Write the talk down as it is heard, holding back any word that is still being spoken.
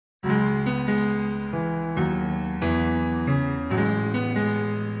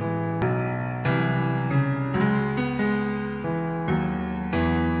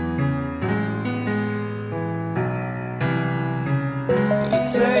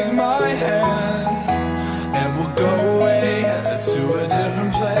take my hand and we'll go away to a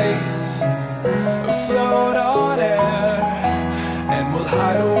different place, float on air, and we'll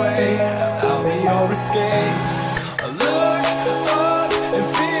hide away. I'll be your escape. Look up and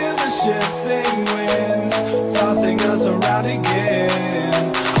feel the shifting winds tossing us around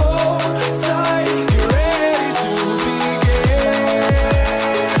again. Hold tight, get ready to begin,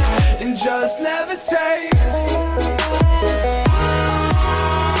 and just levitate.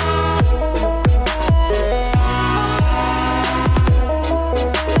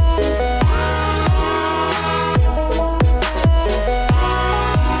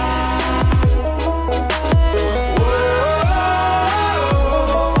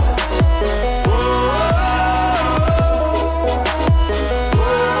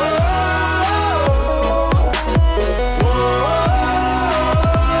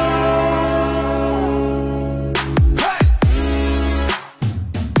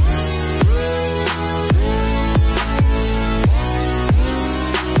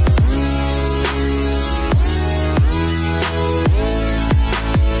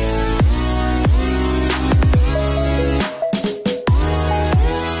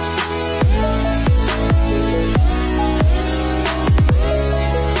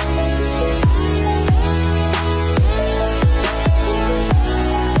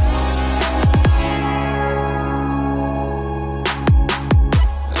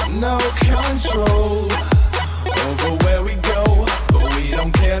 No control over where we go, but we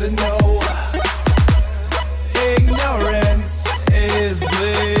don't care to know. Ignorance is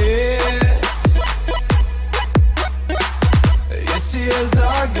bliss. Your tears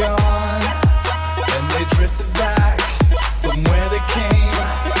are gone, and they drifted back from where they came,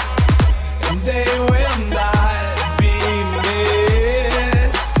 and they will not be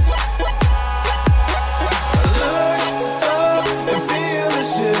missed. Look up and feel the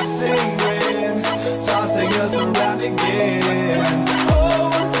shifting winds tossing us around again.